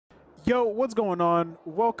Yo, what's going on?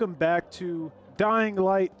 Welcome back to Dying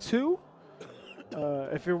Light 2.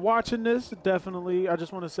 If you're watching this, definitely, I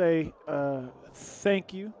just want to say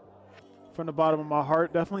thank you from the bottom of my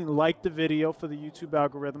heart. Definitely like the video for the YouTube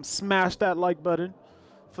algorithm. Smash that like button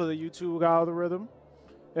for the YouTube algorithm.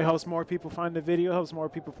 It helps more people find the video, helps more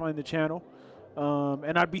people find the channel.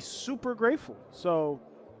 And I'd be super grateful. So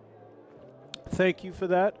thank you for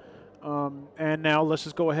that. And now let's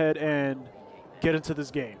just go ahead and get into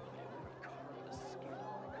this game.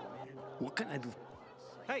 What can I do?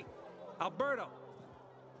 Hey, Alberto.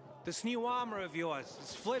 This new armor of yours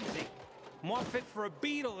is flimsy. More fit for a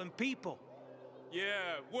beetle than people.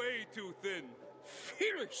 Yeah, way too thin.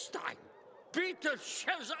 Philistine! Beetle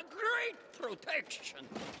shells are great protection.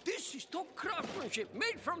 This is top craftsmanship,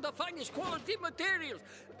 made from the finest quality materials.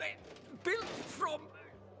 Built from...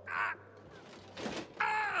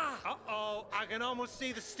 Uh-oh, I can almost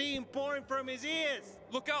see the steam pouring from his ears.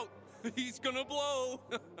 Look out! He's gonna blow!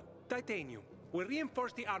 Titanium. We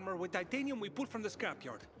reinforce the armor with titanium we pulled from the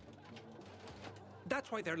scrapyard. That's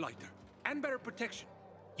why they're lighter. And better protection.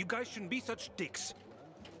 You guys shouldn't be such dicks.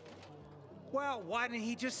 Well, why didn't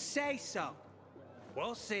he just say so?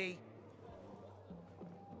 We'll see.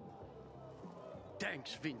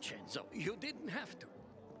 Thanks, Vincenzo. You didn't have to.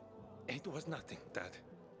 It was nothing, Dad.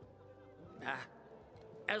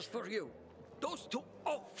 As for you, those two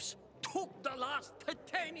oafs took the last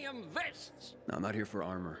titanium vests. No, I'm not here for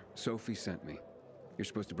armor. Sophie sent me. You're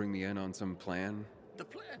supposed to bring me in on some plan? The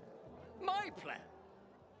plan? My plan?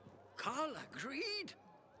 Carl agreed?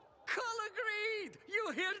 Carl agreed!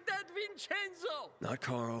 You hear that, Vincenzo? Not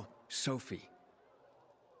Carl. Sophie.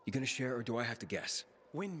 You gonna share or do I have to guess?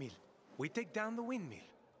 Windmill. We take down the windmill.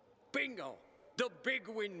 Bingo! The big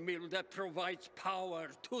windmill that provides power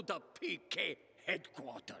to the PK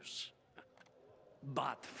headquarters.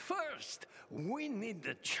 But first, we need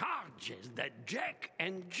the charges that Jack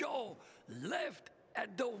and Joe left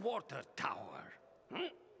at the water tower.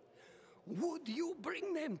 Would you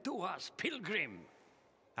bring them to us, Pilgrim?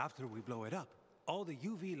 After we blow it up, all the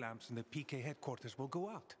UV lamps in the PK headquarters will go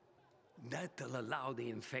out. That'll allow the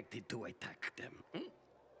infected to attack them.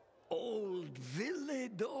 Old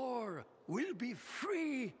Villador will be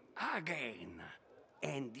free again.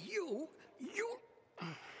 And you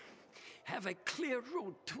have a clear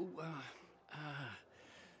route to,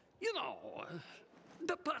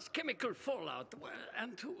 the past chemical fallout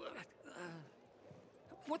and to,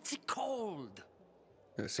 what's it called?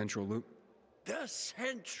 The central loop? The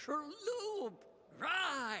Central Loop,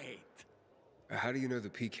 right. How do you know the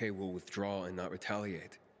PK will withdraw and not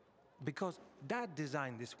retaliate? Because Dad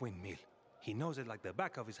designed this windmill. He knows it like the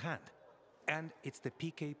back of his hand. And it's the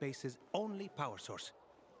PK base's only power source.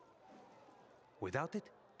 Without it,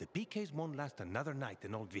 the PKs won't last another night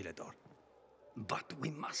in Old Villador. But we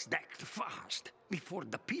must act fast before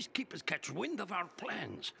the peacekeepers catch wind of our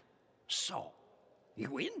plans. So,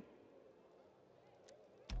 you in?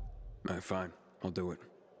 Fine. I'll do it.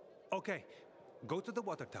 Okay, go to the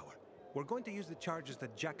water tower. We're going to use the charges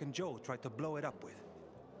that Jack and Joe tried to blow it up with.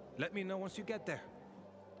 Let me know once you get there.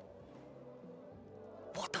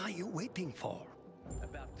 What are you waiting for?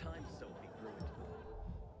 About time Sophie grew it.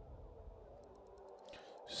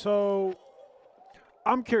 So,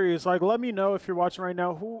 I'm curious. Like, let me know if you're watching right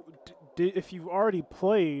now. Who, if you've already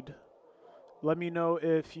played, let me know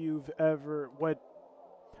if you've ever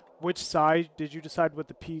which side did you decide with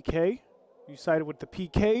the PK? You sided with the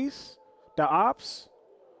PKs, the ops,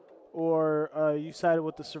 or you sided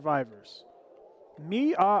with the survivors?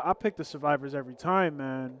 Me, I pick the survivors every time,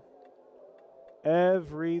 man.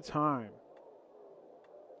 Every time.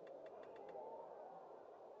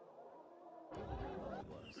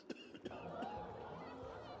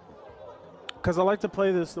 Cause I like to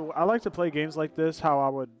play this. I like to play games like this. How I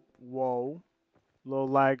would. Whoa, a little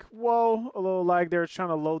lag. Whoa, a little lag there. It's trying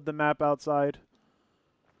to load the map outside.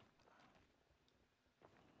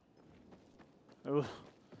 It was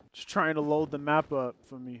just trying to load the map up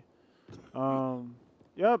for me.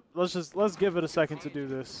 Yep. Let's give it a second to do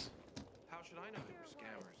this. How should I know they were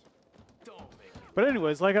scammers? Don't make me. But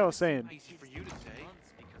anyways, like I was saying, Easy for you to say.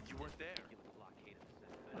 You weren't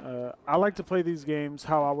there. I like to play these games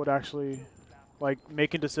how I would actually like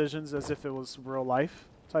making decisions as if it was real life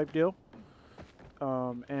type deal.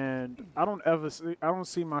 And I don't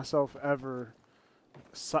see myself ever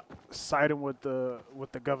siding with the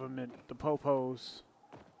government, the popos,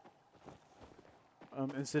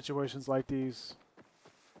 in situations like these.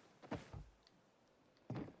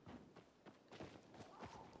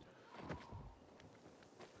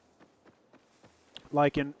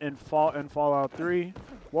 Like in Fallout 3.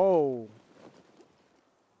 Whoa.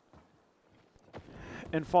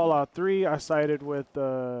 in Fallout 3, I sided with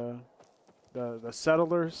the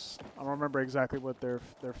settlers. I don't remember exactly what their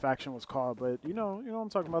faction was called, but you know I'm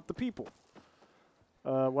talking about, the people.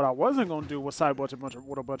 What I wasn't gonna do was side with a bunch of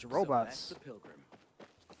robots, So that's the pilgrim.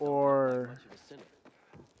 or Much of a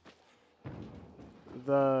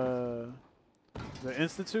sinner. the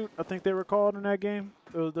Institute, I think they were called in that game.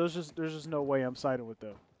 There's just no way I'm siding with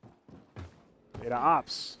them. They're the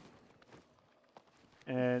ops.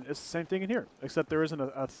 And it's the same thing in here, except there isn't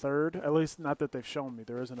a third, at least not that they've shown me.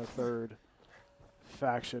 There isn't a third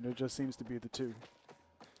faction. It just seems to be the two.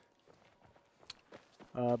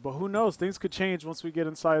 But who knows? Things could change once we get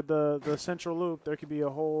inside the central loop. There could be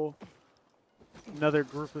another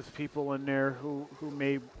group of people in there who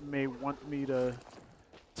may want me to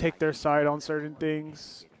take their side on certain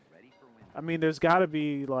things. I mean, there's got to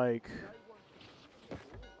be like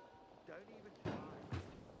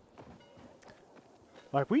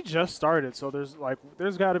we just started, so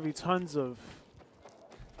there's got to be tons of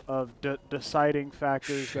deciding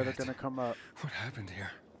factors that are going to come up. What happened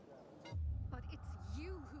here? But it's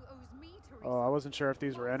you who owes me to Oh, I wasn't sure if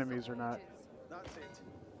these were enemies or not. That's it.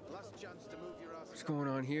 Last chance to move your ass. What's going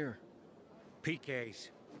on here? PKs.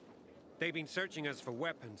 They've been searching us for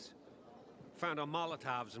weapons. Found our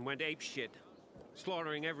Molotovs and went apeshit,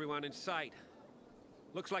 slaughtering everyone in sight.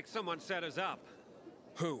 Looks like someone set us up.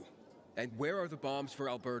 Who? And where are the bombs for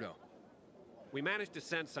Alberto? We managed to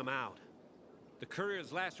send some out. The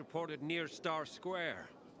couriers last reported near Star Square.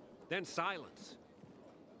 Then silence.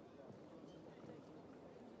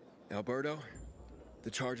 Alberto,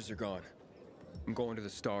 the charges are gone. I'm going to the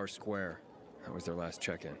Star Square. That was their last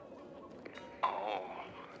check-in. Oh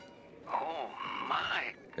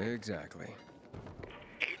my. Exactly.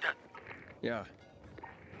 Aiden, Yeah.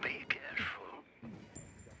 be careful.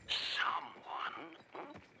 Someone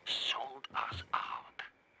sold us out.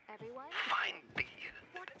 everyone. Find the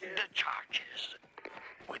charges.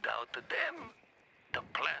 Without them, the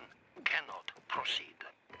plan cannot proceed.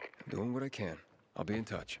 I'm doing what I can. I'll be in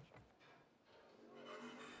touch.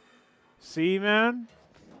 See, man,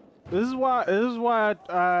 this is why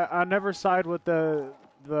I never side with the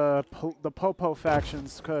Popo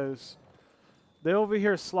factions, because they're over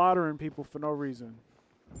here slaughtering people for no reason.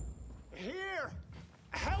 Here!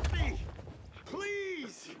 Help me!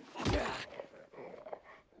 Please!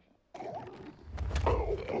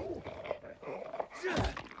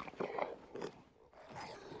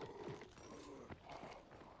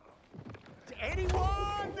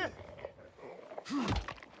 Anyone?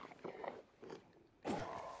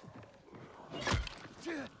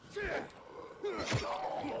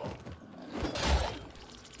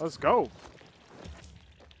 Let's go.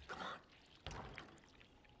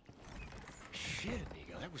 Shit,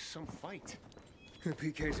 Amigo, that was some fight. The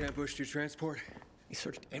PKs ambushed your transport? They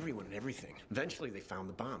searched everyone and everything. Eventually, they found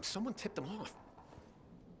the bomb. Someone tipped them off.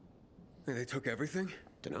 They took everything?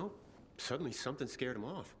 Dunno. Suddenly, something scared them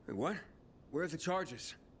off. Wait, what? Where are the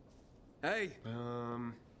charges? Hey!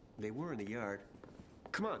 They were in the yard.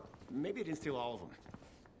 Come on, maybe I didn't steal all of them.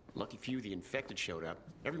 Lucky few the infected showed up.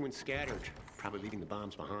 Everyone scattered, probably leaving the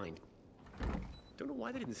bombs behind. Don't know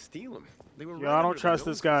why they didn't steal them. They were Yo, right I under don't their trust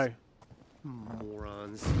this guy. noses.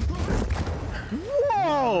 Morons.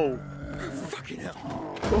 Whoa! Fucking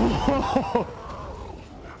hell.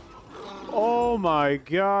 Oh my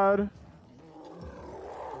god.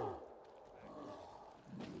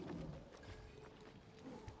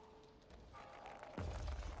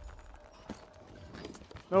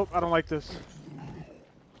 Nope, I don't like this.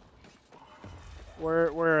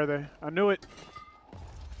 Where are they? I knew it.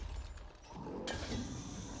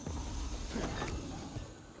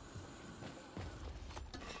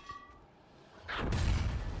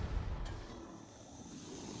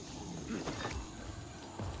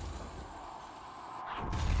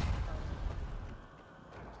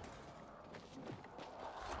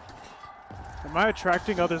 Am I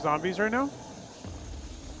attracting other zombies right now?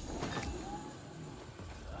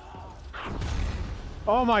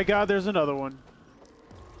 Oh my god, there's another one.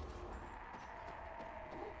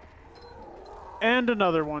 And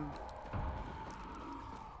another one.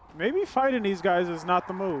 Maybe fighting these guys is not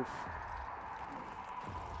the move.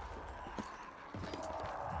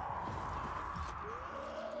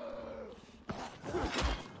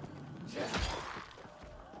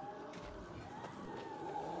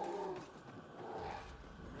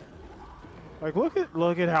 Like,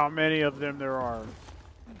 look at how many of them there are.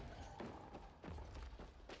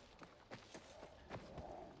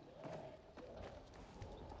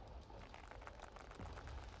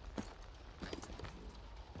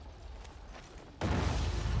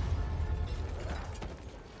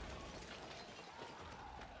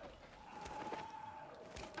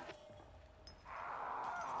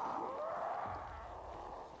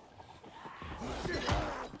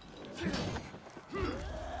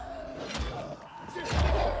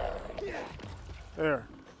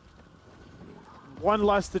 One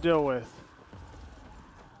less to deal with.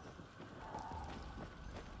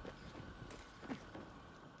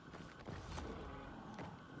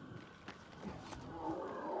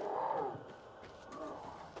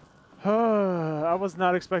 I was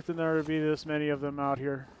not expecting there to be this many of them out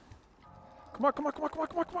here. Come on, come on, come on, come on,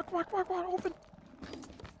 come on, come on, come on, come on, come on, open.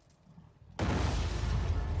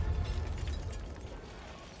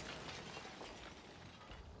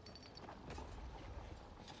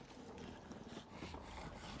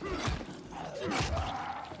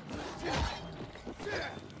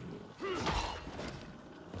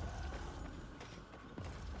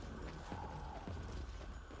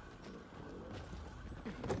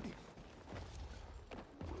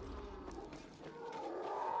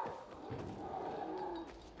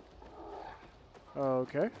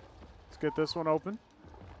 Okay, let's get this one open.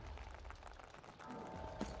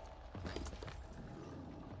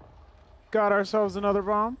 Got ourselves another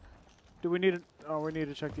bomb. Do we need it? Oh, we need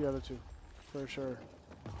to check the other two for sure.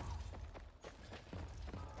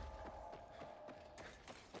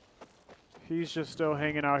 He's just still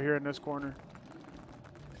hanging out here in this corner.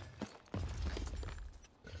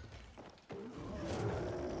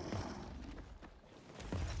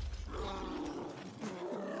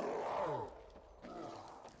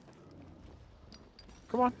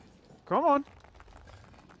 Come on. Come on.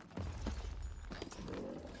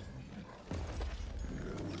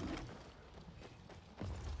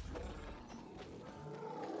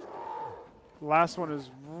 Last one is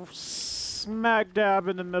smack dab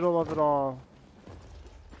in the middle of it all.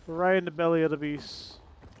 Right in the belly of the beast.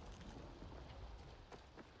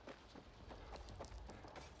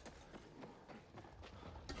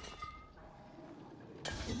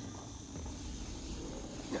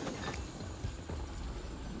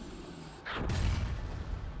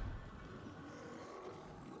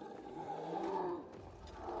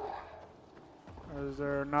 Is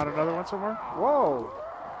there not another one somewhere? Whoa!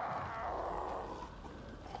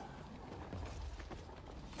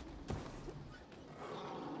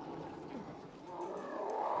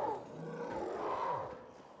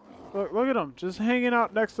 Look at him, just hanging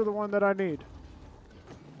out next to the one that I need.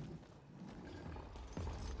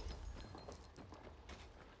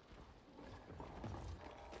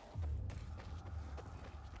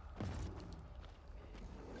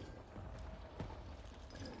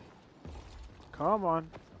 Come on.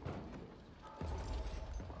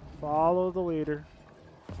 Follow the leader.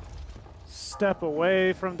 Step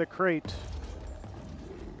away from the crate.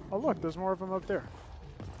 Oh look, there's more of them up there.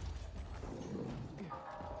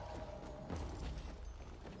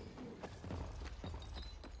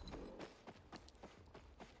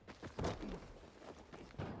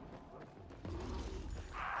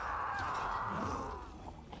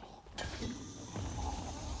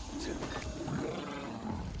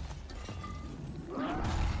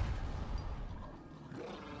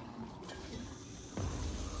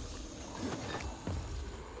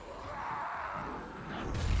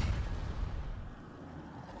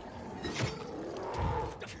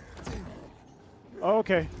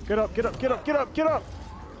 Okay, get up, get up, get up, get up, get up!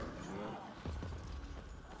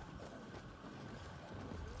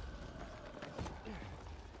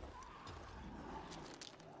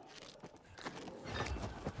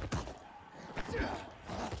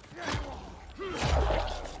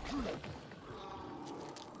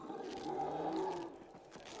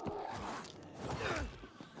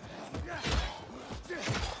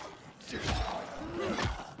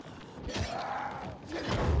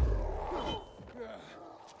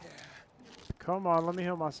 Come on, let me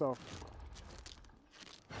heal myself.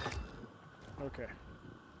 Okay.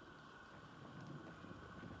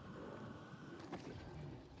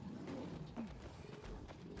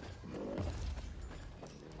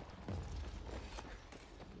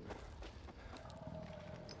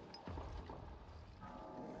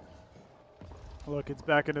 Look, it's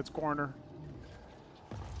back in its corner.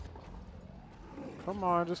 Come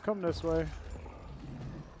on, just come this way.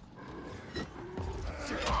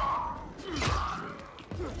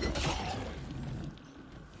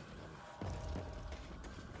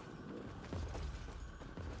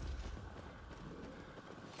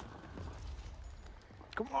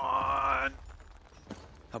 Come on!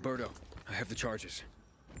 Alberto, I have the charges.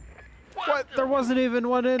 What? There wasn't even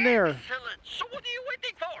one in there. Excellent. So what are you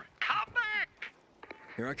waiting for? Come back!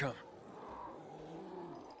 Here I come.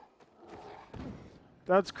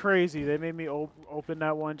 That's crazy. They made me open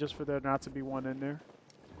that one just for there not to be one in there.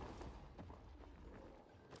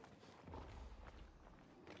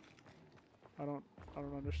 I don't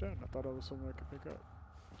understand. I thought it was something I could pick up.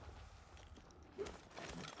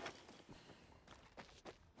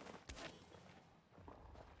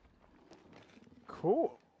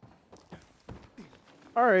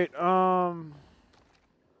 All right.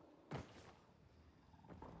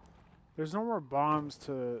 There's no more bombs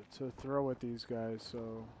to throw at these guys,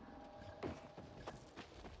 so.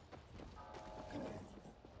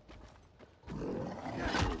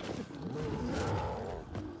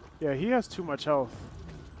 Yeah, he has too much health.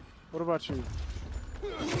 What about you?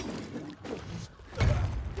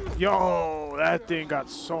 Yo, that thing got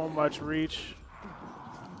so much reach.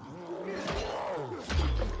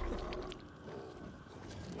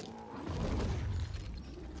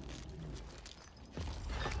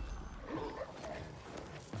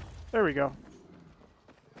 There we go.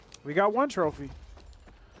 We got one trophy.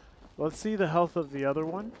 Let's see the health of the other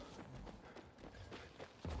one.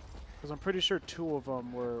 Because I'm pretty sure two of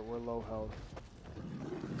them were low health.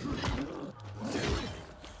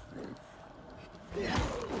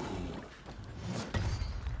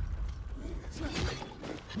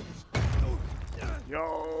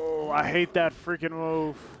 Yo, I hate that freaking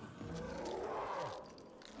move.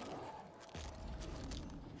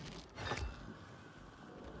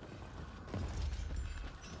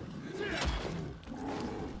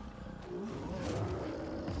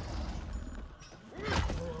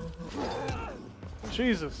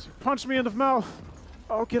 Jesus, you punched me in the mouth.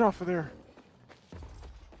 Oh, get off of there.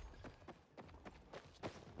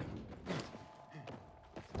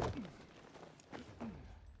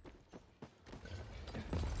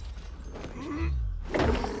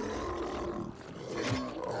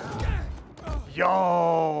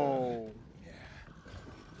 Yo.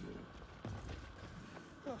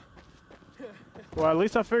 Well, at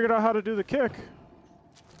least I figured out how to do the kick.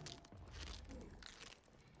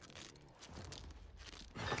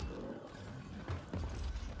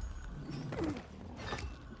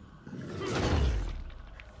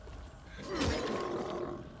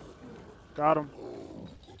 Got him.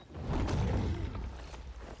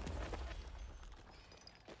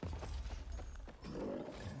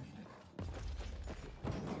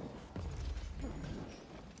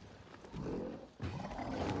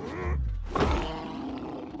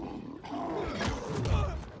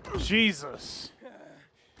 Jesus.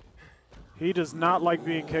 He does not like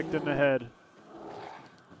being kicked in the head.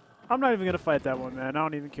 I'm not even going to fight that one, man. I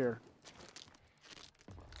don't even care.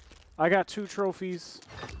 I got 2 trophies.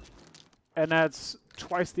 And that's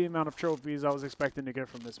twice the amount of trophies I was expecting to get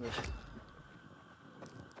from this mission.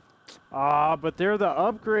 Ah, but they're the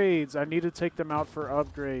upgrades. I need to take them out for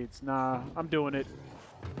upgrades. Nah, I'm doing it.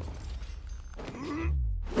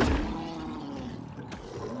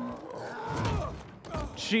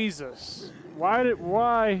 Jesus. Why did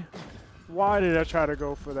I try to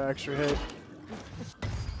go for the extra hit?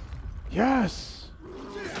 Yes.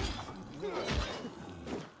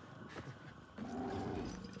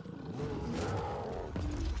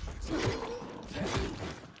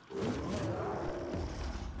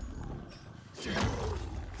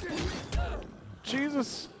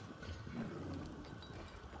 Jesus.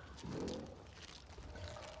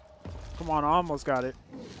 Come on, I almost got it.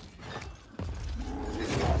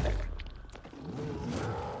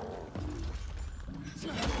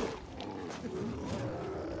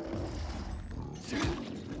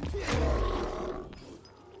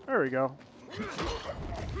 There we go.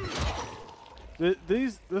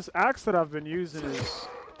 This axe that I've been using is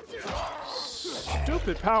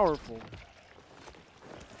stupid powerful.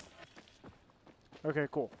 Okay,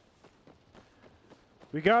 cool.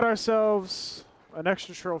 We got ourselves an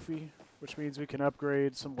extra trophy, which means we can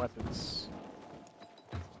upgrade some weapons.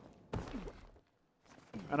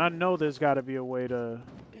 And I know there's got to be a way to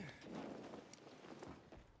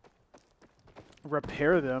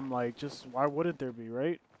repair them. Like, just why wouldn't there be,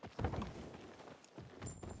 right? I'm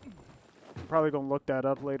probably going to look that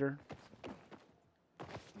up later.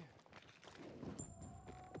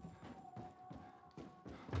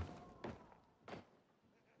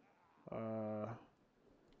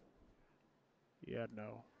 Yeah,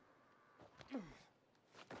 no.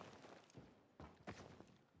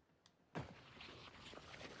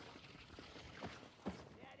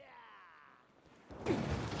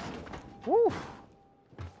 Woo!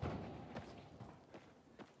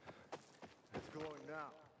 It's glowing now.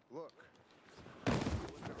 Look.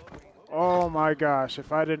 Oh my gosh,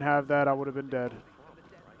 if I didn't have that, I would have been dead.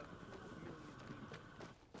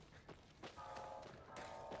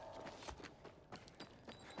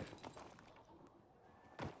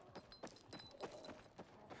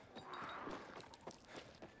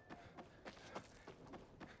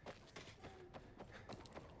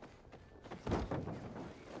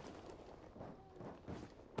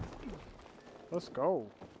 Let's go.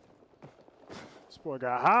 This boy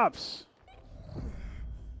got hops.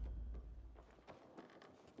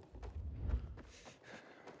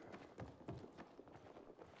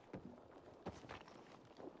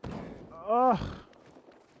 Ugh.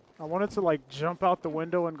 I wanted to like jump out the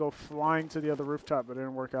window and go flying to the other rooftop, but it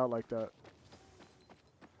didn't work out like that.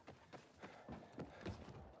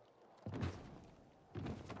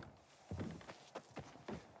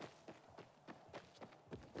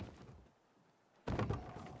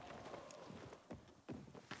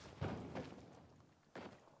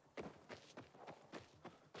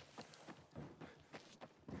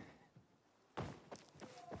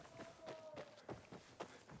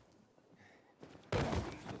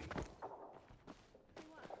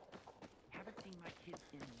 Haven't seen my kids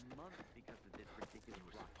in months because of this ridiculous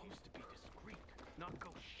blockade. Supposed to be discreet, not go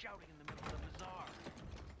shouting in the middle of the bazaar.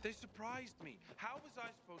 They surprised me. How was I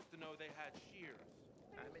supposed to know they had shears?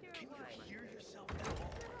 Can you hear yourself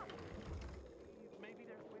Maybe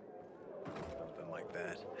there's Something like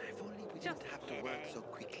that. If only we didn't have to work so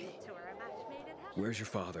quickly. Where's your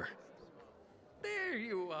father? There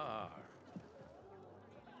you are.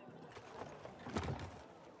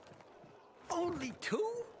 Only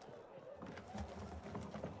two?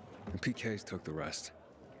 The PKs took the rest.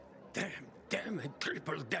 Damn, and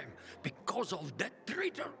triple damn. Because of that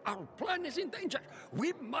traitor, our plan is in danger.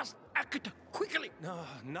 We must act quickly. No,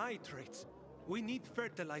 nitrates. We need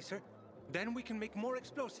fertilizer. Then we can make more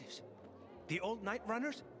explosives. The old night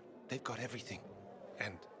runners, they've got everything.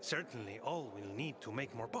 And certainly all we'll need to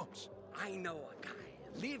make more bombs. I know a guy.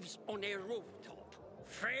 Lives on a rooftop.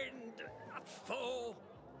 Friend, foe,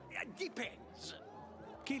 depends.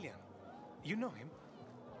 Killian, you know him?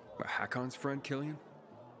 Hakon's friend, Killian?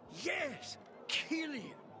 Yes,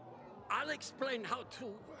 Killian. I'll explain how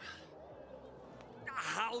to...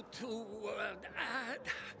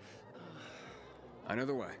 I know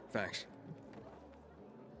the way, thanks.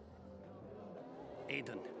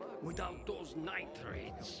 Aiden, without those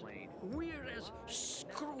nitrates, we're as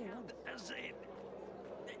screwed as a...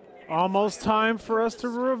 Almost time for us to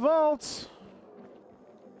revolt.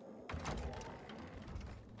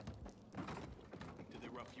 Did they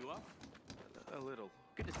rough you up? a little.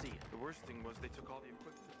 Good to see you. The worst thing was they took all the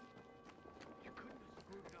equipment. You couldn't have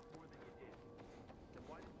screwed it up more than you did. Then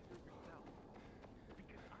why didn't you do it yourself?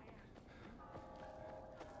 Because I asked.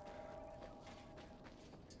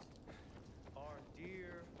 Our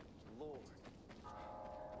dear Lord,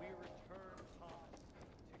 we return home to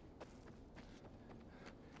you.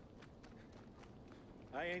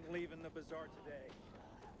 I ain't leaving the bazaar today.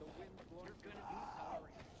 The wind's blowing. You're gonna be sorry.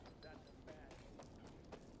 That's a fact.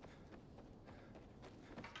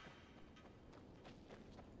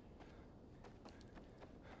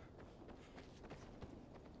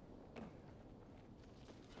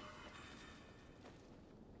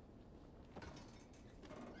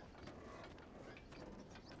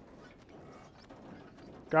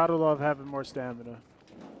 Gotta love having more stamina.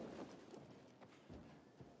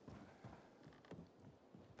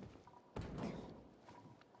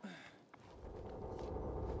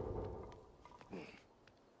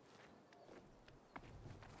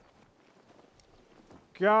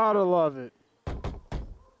 Gotta love it.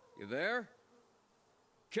 You there?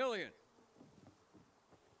 Killian!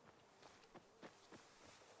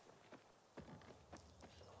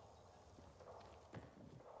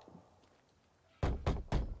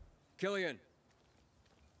 Killian!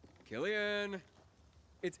 Killian!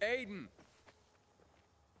 It's Aiden!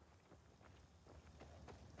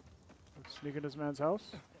 Sneak in this man's house.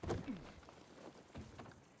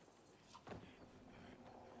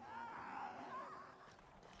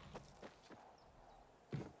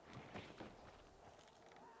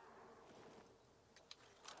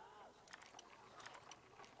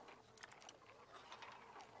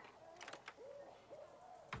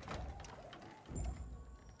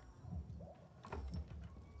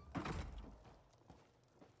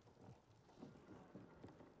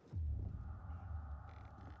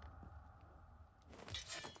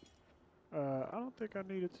 I don't think I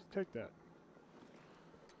needed to take that.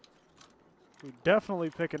 We're definitely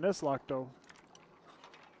picking this lock, though.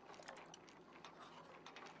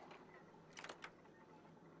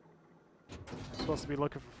 Supposed to be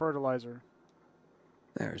looking for fertilizer.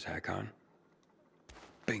 There's Hakon.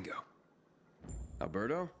 Bingo.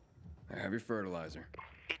 Alberto, I have your fertilizer.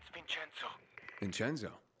 It's Vincenzo.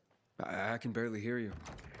 Vincenzo? I can barely hear you.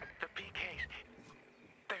 The PKs.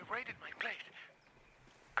 They raided my place.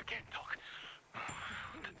 I can't talk.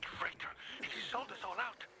 The traitor. He sold us all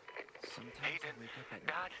out. Aiden,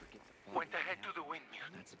 Dad went ahead to the windmill.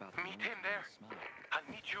 Meet him there. I'll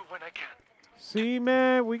meet you when I can. See,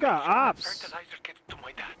 man, we got ops. Fertilizer gets to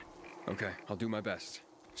my dad. Okay, I'll do my best.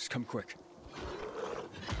 Just come quick.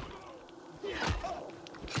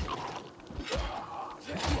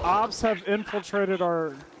 Ops have infiltrated our...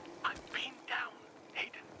 I'm pinned down,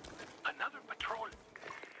 Aiden. Another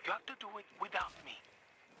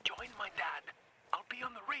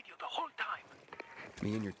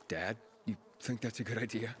Think that's a good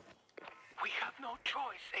idea? We have no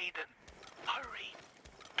choice, Aiden. Hurry,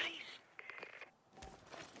 please.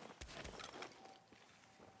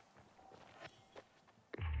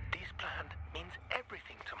 This plant means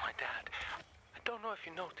everything to my dad. I don't know if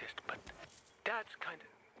you noticed, but Dad's kind of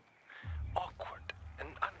awkward and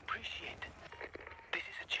unappreciated. This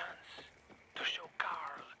is a chance to show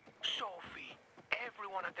Carl, Sophie,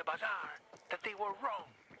 everyone at the bazaar that they were wrong.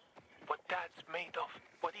 What Dad's made of,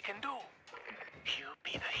 what he can do. He'll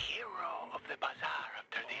be the hero of the bazaar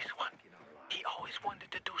after this one. He always wanted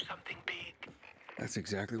to do something big. That's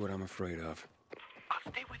exactly what I'm afraid of.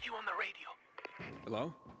 I'll stay with you on the radio.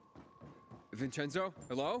 Hello? Vincenzo?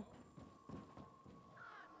 Hello?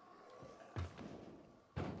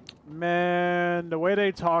 Man, the way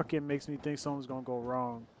they talking makes me think something's gonna go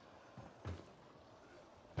wrong.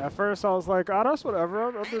 At first, I was like, "Oh, that's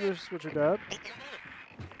whatever. I'll do this with your dad."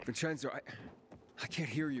 Vincenzo, I can't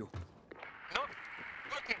hear you. No,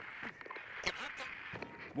 looking. You have to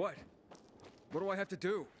What? What do I have to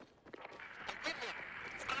do?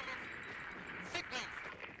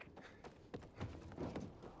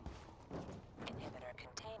 Inhibitor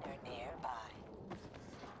container nearby.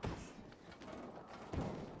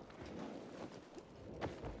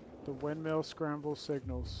 The windmill scramble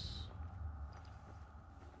signals.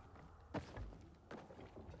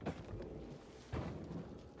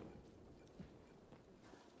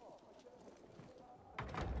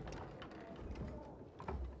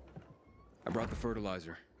 I brought the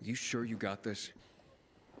fertilizer. You sure you got this?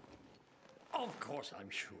 Of course I'm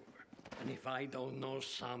sure. And if I don't know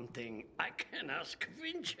something, I can ask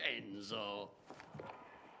Vincenzo.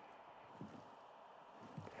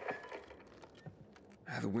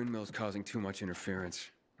 The windmill's causing too much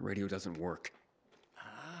interference. The radio doesn't work.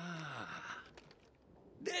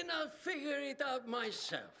 Then I'll figure it out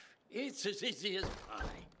myself. It's as easy as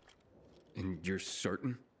pie. And you're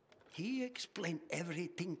certain? He explained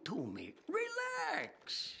everything to me.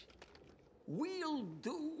 Relax. We'll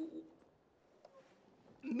do.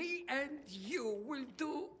 Me and you will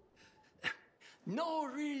do. No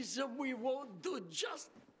reason we won't do,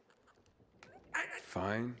 just.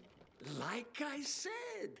 Fine. Like I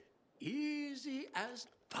said, easy as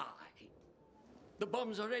pie. The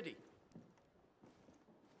bombs are ready.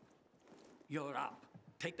 You're up.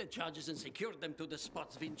 Take the charges and secure them to the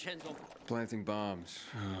spots, Vincenzo. Planting bombs.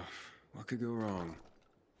 Ugh, what could go wrong?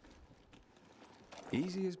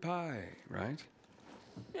 Easy as pie, right?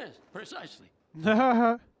 Yes, precisely.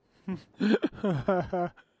 Yo,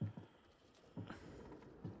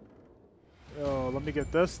 let me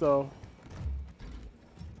get this though.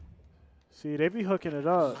 See, they be hooking it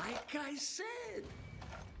up. Like I said.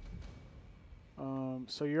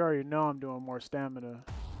 So you already know I'm doing more stamina.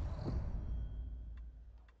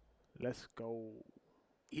 Let's go.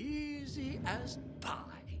 Easy as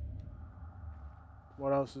pie.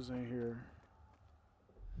 What else is in here?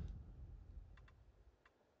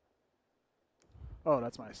 Oh,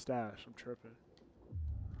 that's my stash. I'm tripping.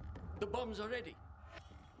 The bombs are ready.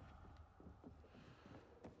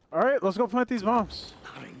 All right, let's go plant these bombs.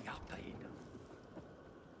 Hurry up, Aiden.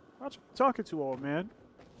 What you talking to, old man?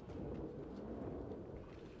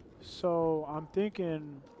 So I'm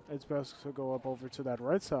thinking it's best to go up over to that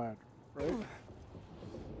right side, right?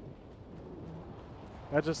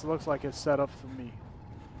 That just looks like it's set up for me.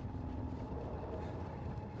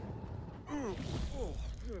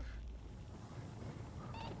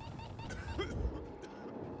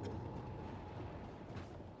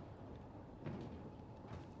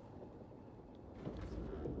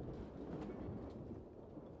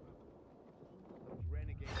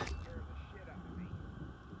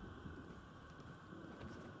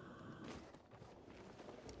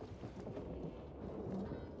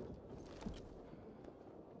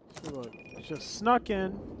 Look, just snuck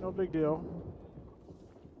in, no big deal.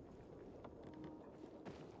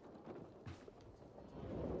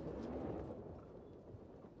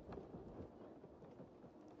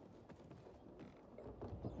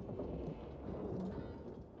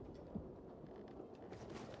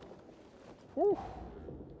 Woo.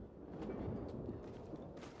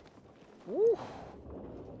 Woo.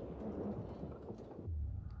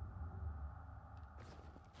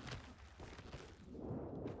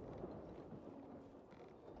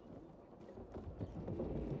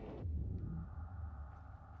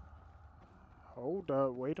 Hold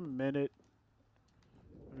up, wait a minute.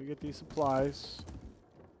 Let me get these supplies.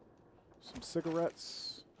 Some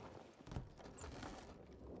cigarettes.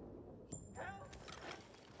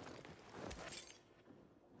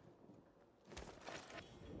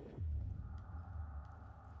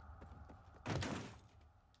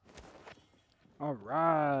 All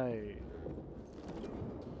right.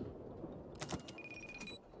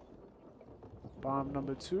 Bomb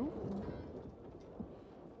number 2.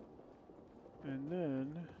 And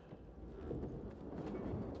then...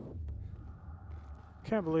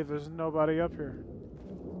 Can't believe there's nobody up here.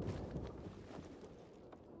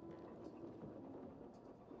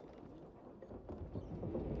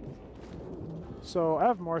 So I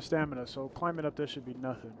have more stamina, so climbing up this should be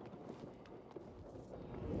nothing.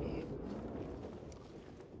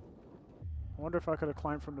 I wonder if I could have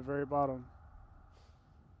climbed from the very bottom.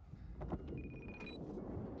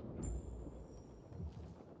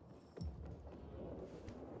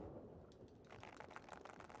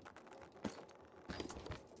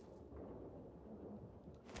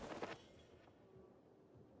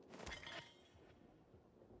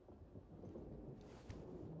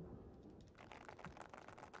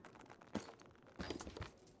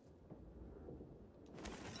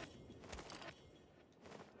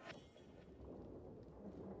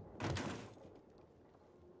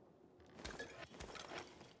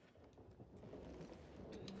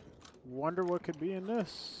 Wonder what could be in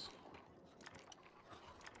this.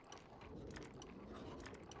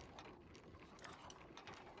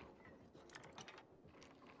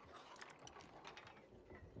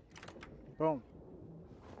 Boom.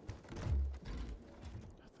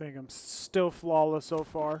 I think I'm still flawless so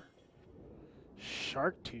far.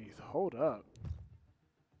 Shark teeth, hold up.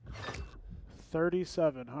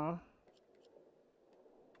 37, huh?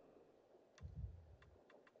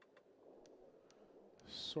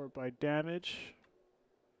 Sort by damage.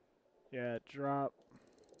 Yeah, drop.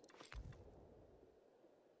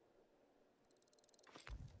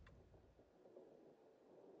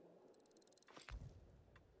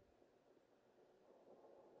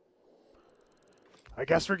 I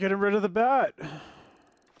guess we're getting rid of the bat.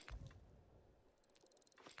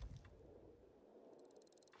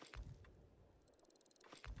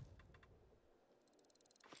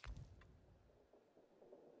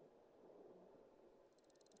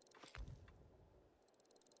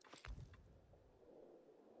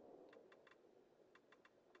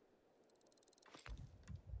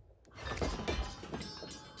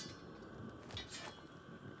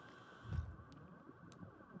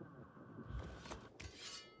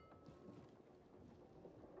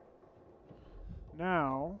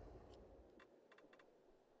 Now,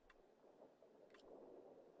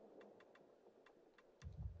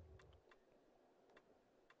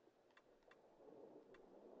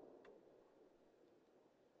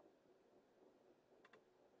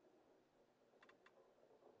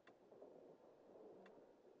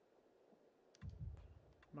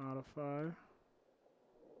 modify.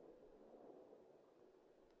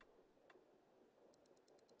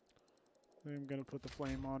 Then I'm going to put the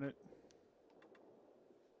flame on it.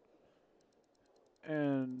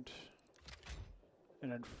 And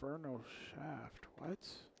an inferno shaft. What?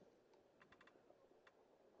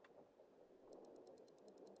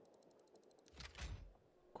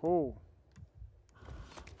 Cool.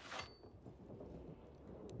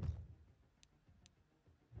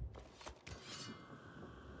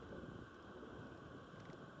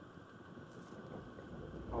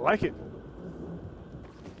 I like it.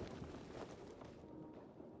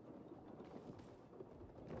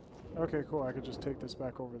 Okay, cool. I could just take this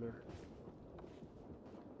back over there.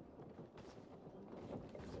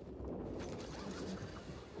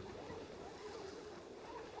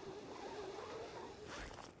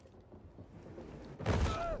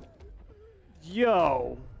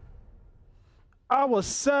 Yo. I was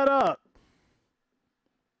set up.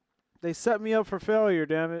 They set me up for failure,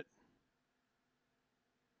 damn it.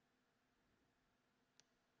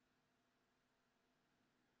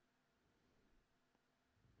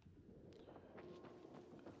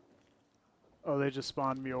 Oh, they just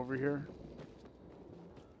spawned me over here.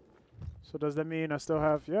 So does that mean I still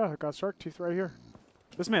have... Yeah, I got shark teeth right here.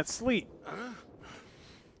 This man's asleep.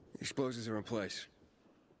 Explosives are in place.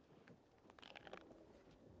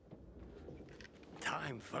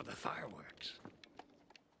 Time for the fireworks.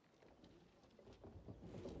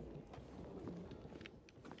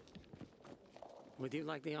 Would you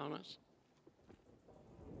like the honors?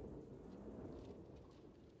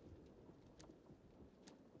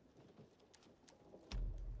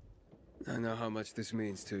 I know how much this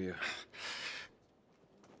means to you.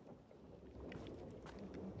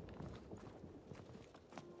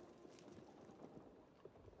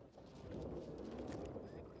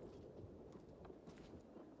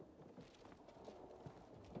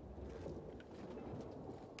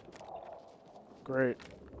 Great.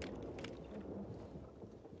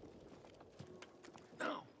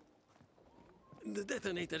 No. The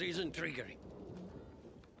detonator isn't triggering.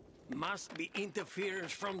 Must be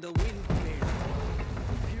interference from the windmill.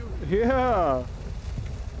 Yeah.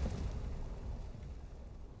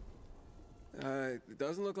 It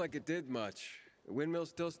doesn't look like it did much. The windmill's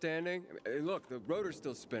still standing. Look, the rotor's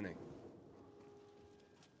still spinning.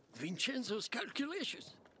 Vincenzo's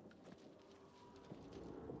calculations.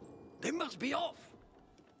 They must be off.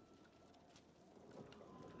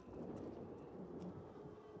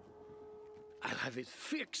 I'll have it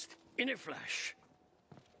fixed in a flash.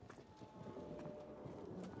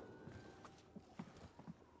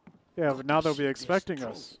 Yeah, but now they'll be expecting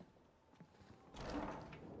us.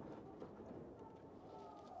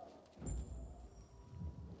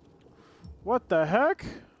 What the heck?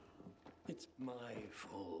 It's my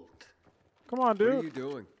fault. Come on, dude. What are you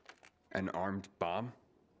doing? An armed bomb?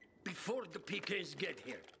 Before the PKs get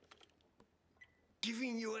here,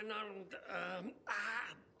 giving you an armed.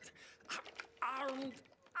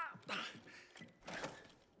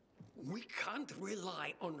 We can't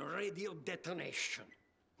rely on radio detonation.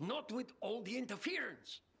 Not with all the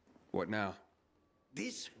interference. What now?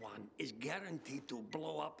 This one is guaranteed to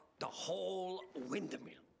blow up the whole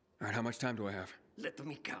windmill. All right, how much time do I have? Let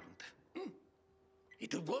me count.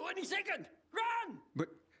 It'll blow any second. Run! But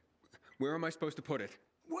where am I supposed to put it?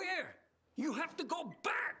 Where? You have to go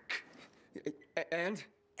back. And?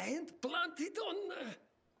 And plant it on.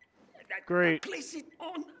 Great. Place it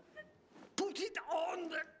on. Put it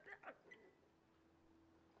on.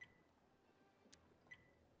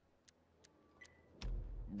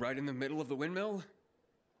 Right in the middle of the windmill?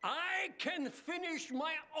 I can finish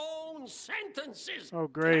my own sentences. Oh,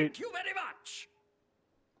 great. Thank you very much.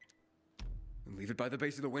 And leave it by the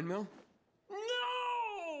base of the windmill?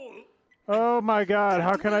 No! Oh my god,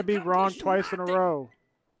 how can I be wrong twice in a row?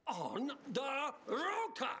 On the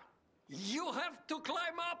rota. You have to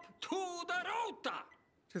climb up to the rota.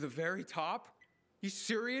 To the very top? You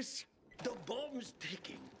serious? The bomb's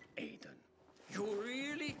ticking, Aiden. You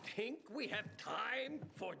really think we have time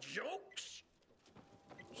for jokes?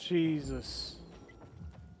 Jesus.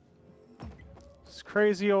 This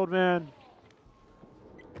crazy old man.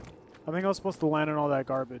 I think I was supposed to land in all that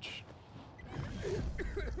garbage.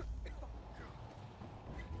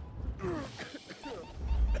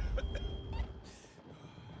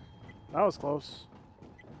 That was close.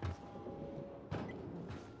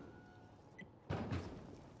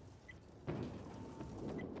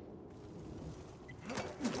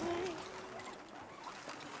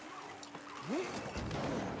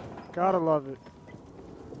 Gotta love it.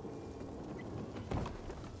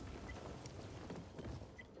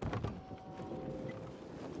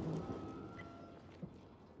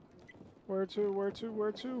 Where to? Where to?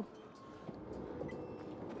 Where to?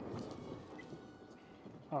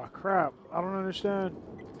 Oh crap, I don't understand.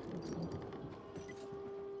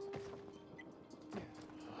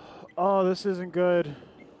 Oh, this isn't good.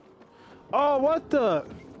 Oh, what the?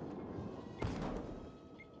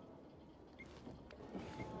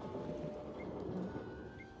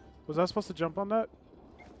 Was I supposed to jump on that?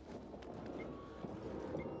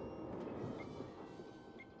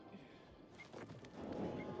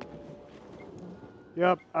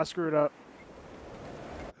 Yep, I screwed up.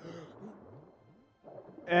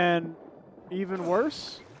 And even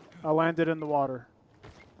worse, I landed in the water.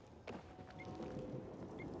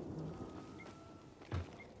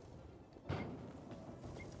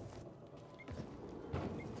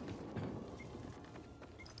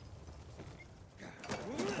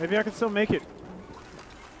 Maybe I can still make it.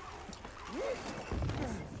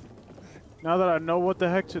 Now that I know what the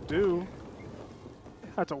heck to do,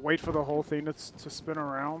 I have to wait for the whole thing to spin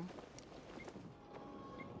around.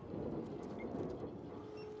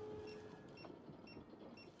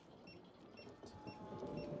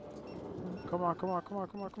 Come on, come on, come on,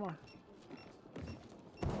 come on, come on.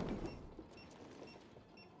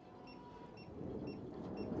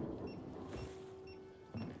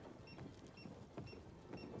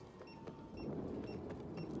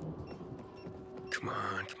 Come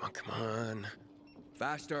on, come on, come on.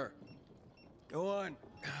 Faster. Go on.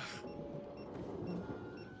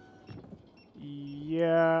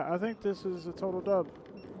 Yeah, I think this is a total dub.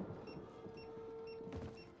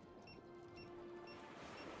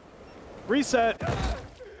 Reset.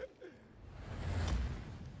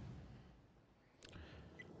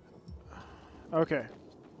 Okay.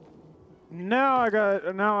 Now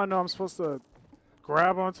I know I'm supposed to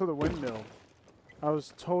grab onto the windmill. I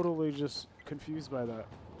was totally just confused by that.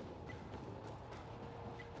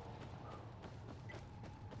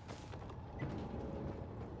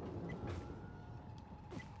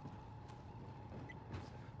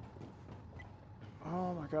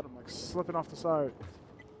 Oh my god, I'm like slipping off the side.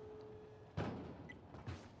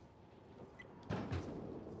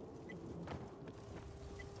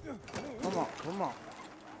 Come on, come on.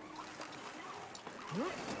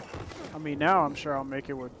 I mean, now I'm sure I'll make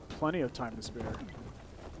it with plenty of time to spare.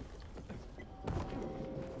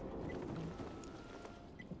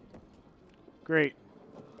 Great.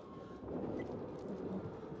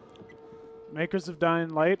 Makers of Dying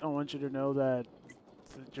Light, I want you to know that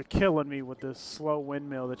you're killing me with this slow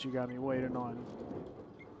windmill that you got me waiting on.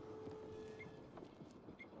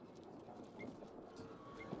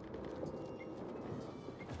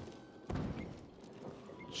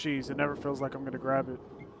 Jeez, it never feels like I'm gonna grab it.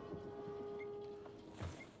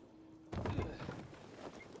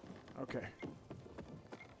 Okay.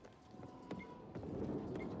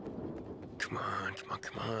 Come on, come on,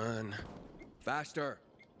 come on. Faster.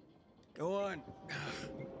 Go on.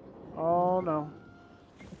 Oh no.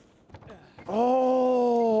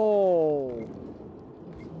 Oh!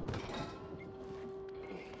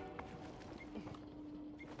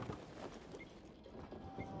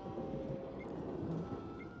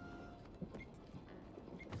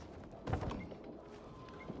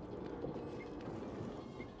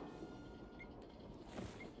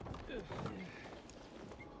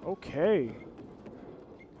 Okay.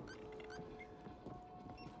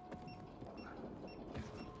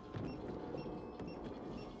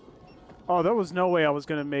 Oh, there was no way I was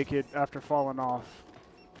gonna make it after falling off.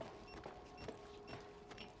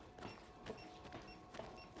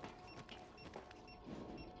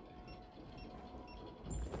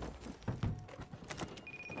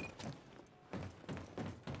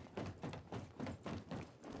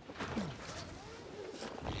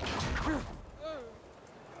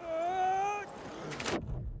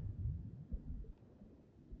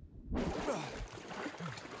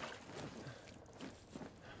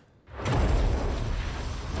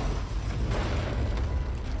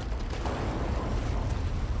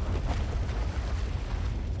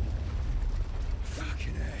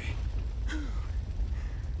 Fucking A.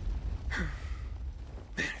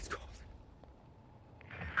 Man, it's cold.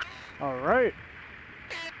 All right.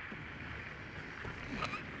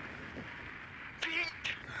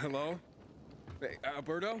 Hello? Hey,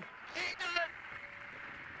 Alberto?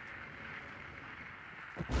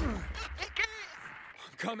 I'm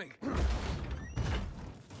coming. You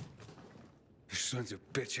sons of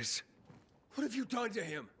bitches. What have you done to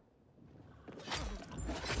him?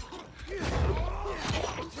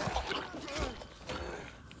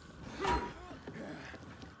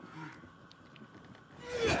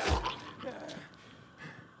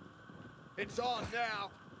 It's on now.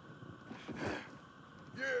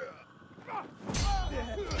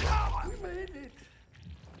 We made it.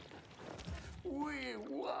 We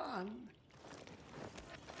won.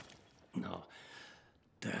 No,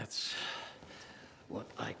 that's what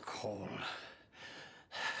I call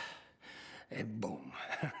a boom.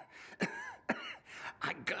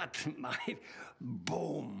 I got my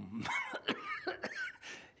boom.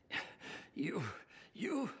 You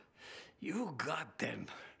got them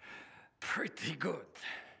pretty good,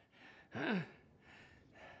 huh?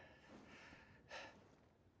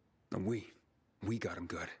 And we got him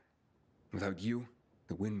good. Without you,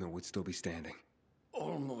 the windmill would still be standing.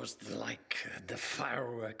 Almost like the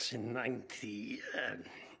fireworks in 90,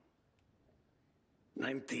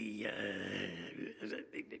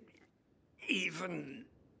 even...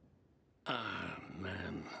 Ah,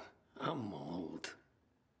 man, I'm old.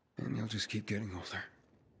 And you'll just keep getting older.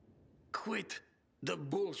 Quit the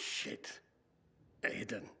bullshit,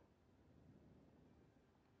 Aiden.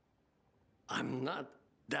 I'm not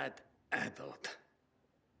that adult.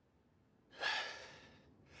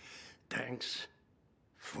 Thanks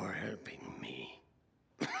for helping me.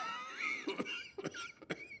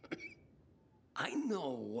 I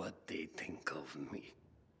know what they think of me.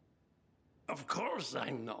 Of course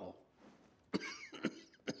I know.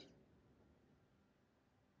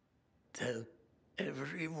 Tell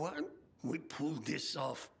everyone we pulled this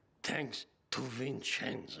off thanks to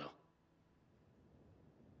Vincenzo.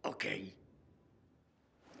 Okay?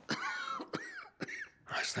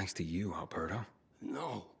 That's thanks to you, Alberto.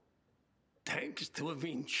 No. Thanks to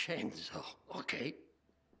Vincenzo, okay?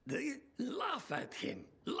 They laugh at him.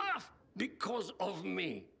 Laugh because of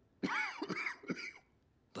me.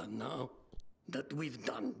 But now that we've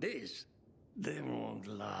done this, they won't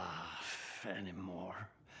laugh anymore.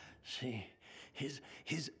 See, his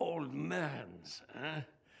old man's, huh?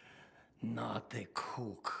 Not a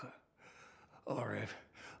cook or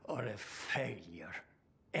a failure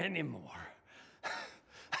anymore.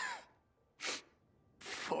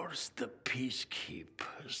 Force the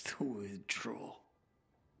peacekeepers to withdraw.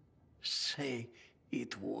 Say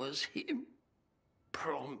it was him.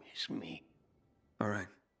 Promise me. All right.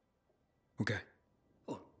 Okay.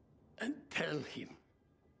 Oh, and tell him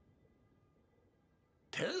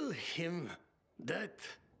him that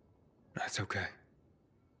That's okay.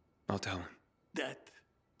 I'll tell him. that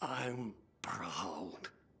I'm proud.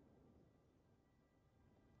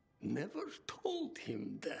 Never told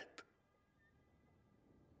him that.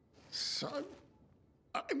 Son,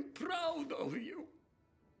 I'm proud of you.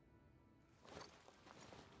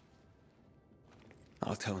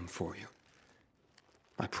 I'll tell him for you.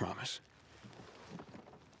 I promise.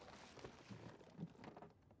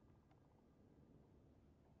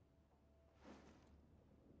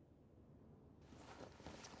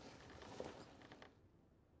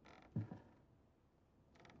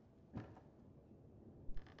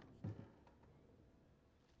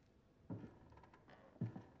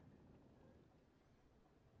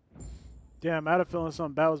 Damn, I had a feeling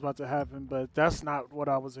something bad was about to happen, but that's not what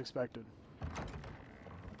I was expecting.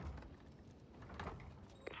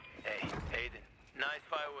 Hey, Aiden. Nice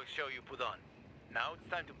fireworks show you put on. Now it's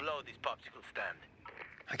time to blow this popsicle stand.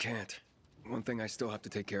 I can't. One thing I still have to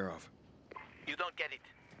take care of. You don't get it.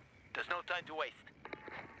 There's no time to waste.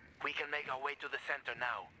 We can make our way to the center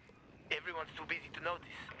now. Everyone's too busy to notice.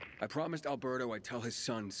 I promised Alberto I'd tell his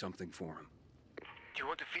son something for him. Do you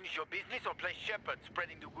want to finish your business or play shepherd,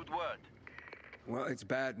 spreading the good word? Well, it's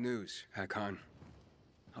bad news, Hakon.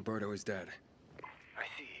 Alberto is dead. I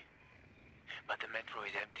see. But the metro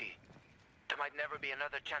is empty. There might never be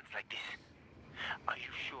another chance like this. Are you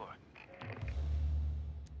sure?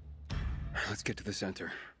 Let's get to the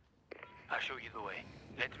center. I'll show you the way.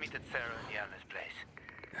 Let's meet at Sarah and Yana's place.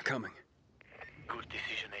 They're coming. Good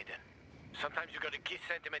decision, Aiden. Sometimes you gotta kiss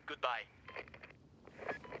sentiment goodbye.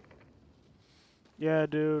 Yeah,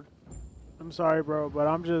 dude. I'm sorry, bro, but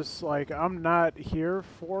I'm just like, I'm not here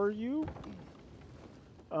for you.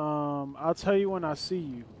 I'll tell you when I see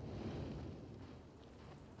you.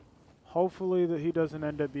 Hopefully that he doesn't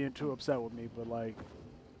end up being too upset with me, but like,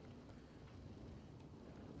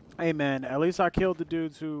 hey man, at least I killed the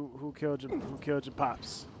dudes who killed your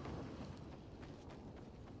pops.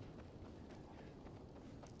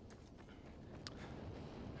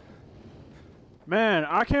 Man,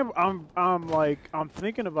 I can't. I'm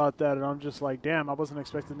thinking about that, and I'm just like, damn, I wasn't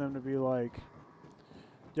expecting them to be like,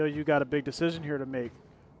 yo, you got a big decision here to make.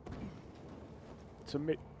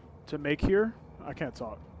 To make here? I can't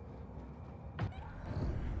talk.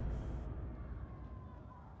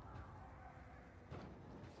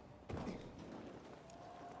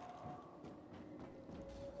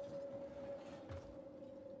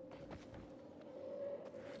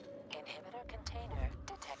 Inhibitor container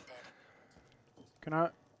detected.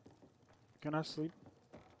 Can I sleep?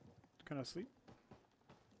 Can I sleep?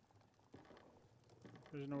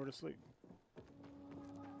 There's nowhere to sleep.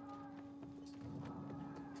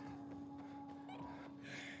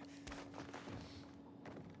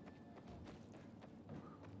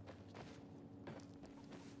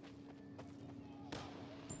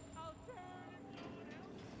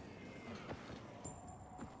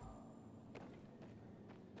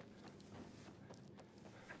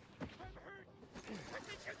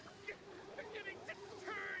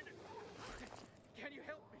 Can you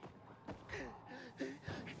help me?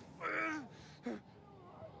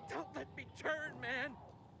 Don't let me turn, man.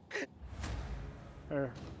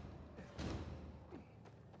 There.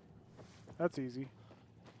 That's easy.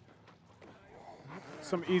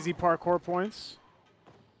 Some easy parkour points.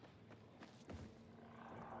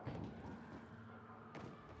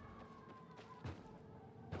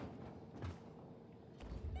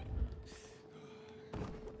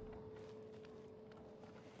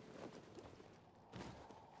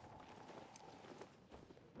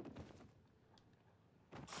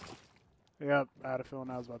 Yep, I had a feeling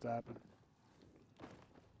that was about to happen.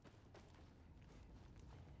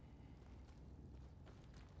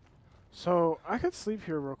 So, I could sleep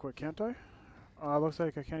here real quick, can't I? Looks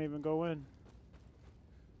like I can't even go in.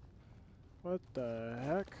 What the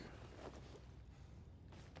heck?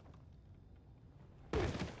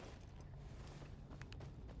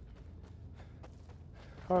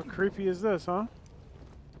 How creepy is this, huh?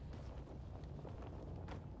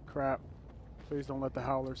 Crap. Please don't let the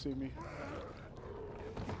howler see me.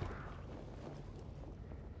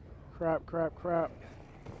 Crap, crap, crap.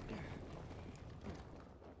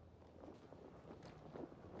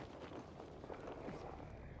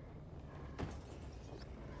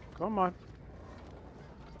 Come on.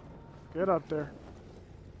 Get up there.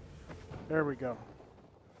 There we go.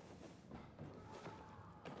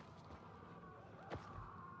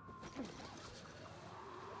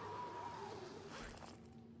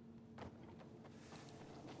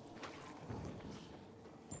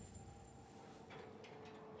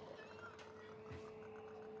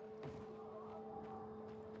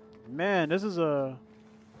 Man, this is a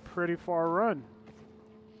pretty far run.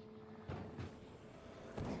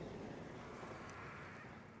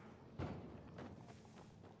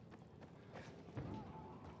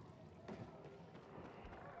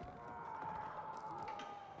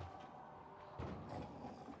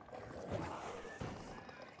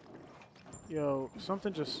 Yo,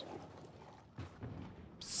 something just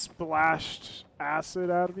splashed acid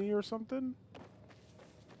at me or something.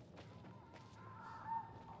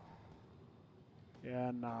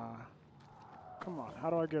 Yeah, nah. Come on, how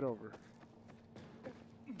do I get over?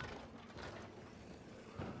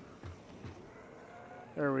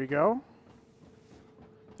 There we go.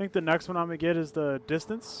 I think the next one I'm gonna get is the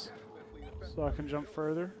distance, so I can jump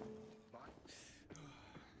further.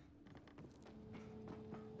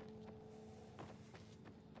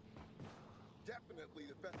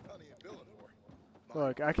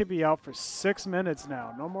 Look, I could be out for 6 minutes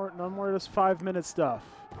now. No more of this 5-minute stuff.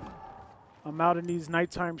 I'm out in these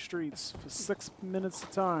nighttime streets for 6 minutes of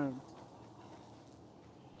time.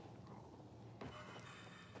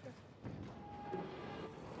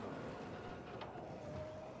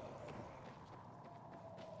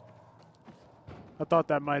 I thought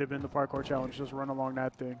that might have been the parkour challenge, just run along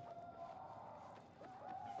that thing.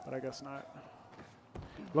 But I guess not.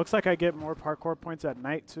 Looks like I get more parkour points at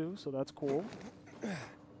night too, so that's cool.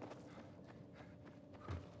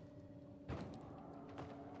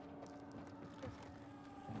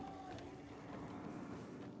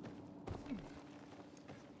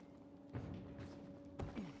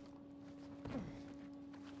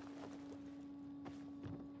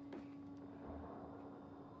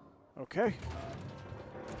 Okay.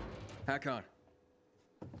 Hack on.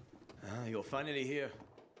 You're finally here.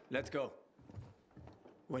 Let's go.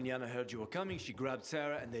 When Yana heard you were coming, she grabbed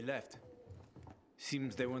Sarah and they left.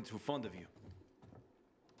 Seems they weren't too fond of you.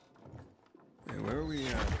 Hey, where are we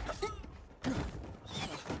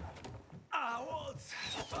What?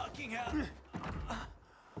 Fucking hell.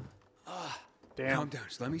 Damn. Calm down.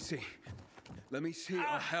 Just let me see. Let me see.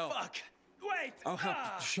 I'll help. Fuck. Wait. I'll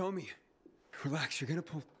help. Show me. Relax. You're gonna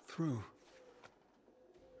pull through.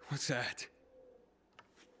 What's that?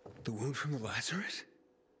 The wound from the Lazarus?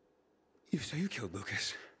 So you killed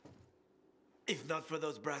Lucas. If not for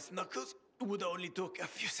those brass knuckles, it would only took a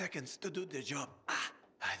few seconds to do the job.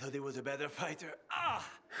 I thought he was a better fighter.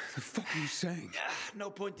 The fuck are you saying? No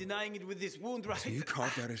point denying it with this wound, right? So you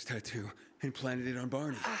carved out his tattoo and planted it on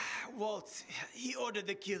Barney. Waltz, he ordered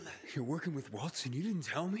the kill. You're working with Waltz and you didn't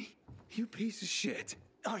tell me? You piece of shit.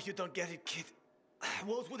 Oh, you don't get it, kid.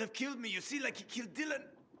 Waltz would have killed me, you see, like he killed Dylan.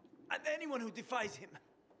 And anyone who defies him.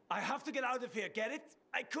 I have to get out of here, get it?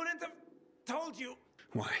 I couldn't have told you.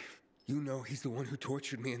 Why? You know he's the one who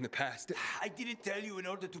tortured me in the past. I didn't tell you in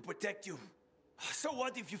order to protect you. So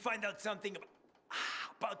what if you find out something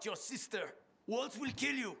about your sister? Waltz will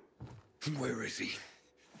kill you. Where is he?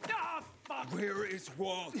 Fuck! Where is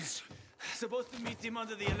Waltz? Supposed to meet him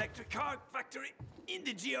under the electric car factory in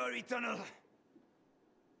the GRE tunnel.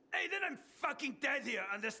 Hey, then I'm fucking dead here,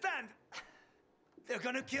 understand? They're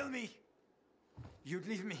gonna kill me. You'd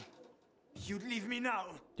leave me. You'd leave me now.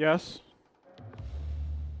 Yes.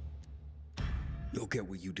 You'll get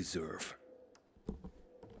what you deserve.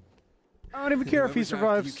 I don't even care if he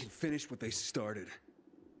survives. You can finish what they started.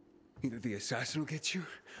 Either the assassin will get you,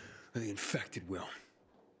 or the infected will.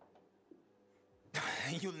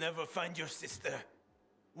 You'll never find your sister.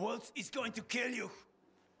 Waltz is going to kill you.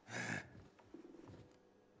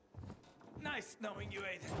 Nice knowing you,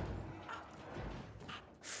 Aiden.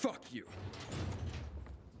 Fuck you.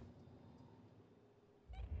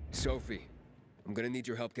 Sophie, I'm gonna need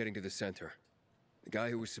your help getting to the center. The guy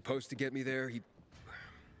who was supposed to get me there,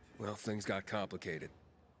 well, things got complicated.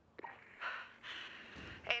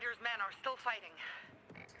 Ader's men are still fighting.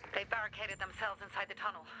 They barricaded themselves inside the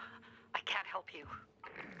tunnel. I can't help you.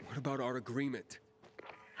 What about our agreement?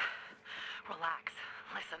 Relax.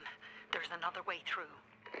 Listen, there's another way through.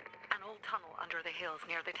 An old tunnel under the hills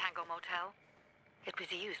near the Tango Motel. It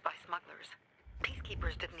was used by smugglers.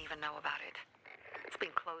 Peacekeepers didn't even know about it. It's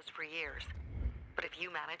been closed for years. But if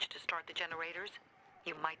you manage to start the generators,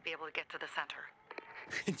 you might be able to get to the center.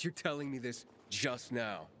 And you're telling me this just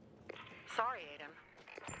now? Sorry, Aiden.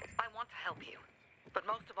 I want to help you. But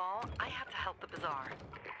most of all, I have to help the Bazaar.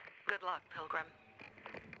 Good luck, Pilgrim.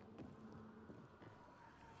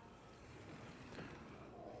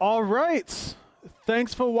 All right.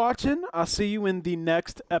 Thanks for watching. I'll see you in the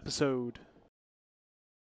next episode.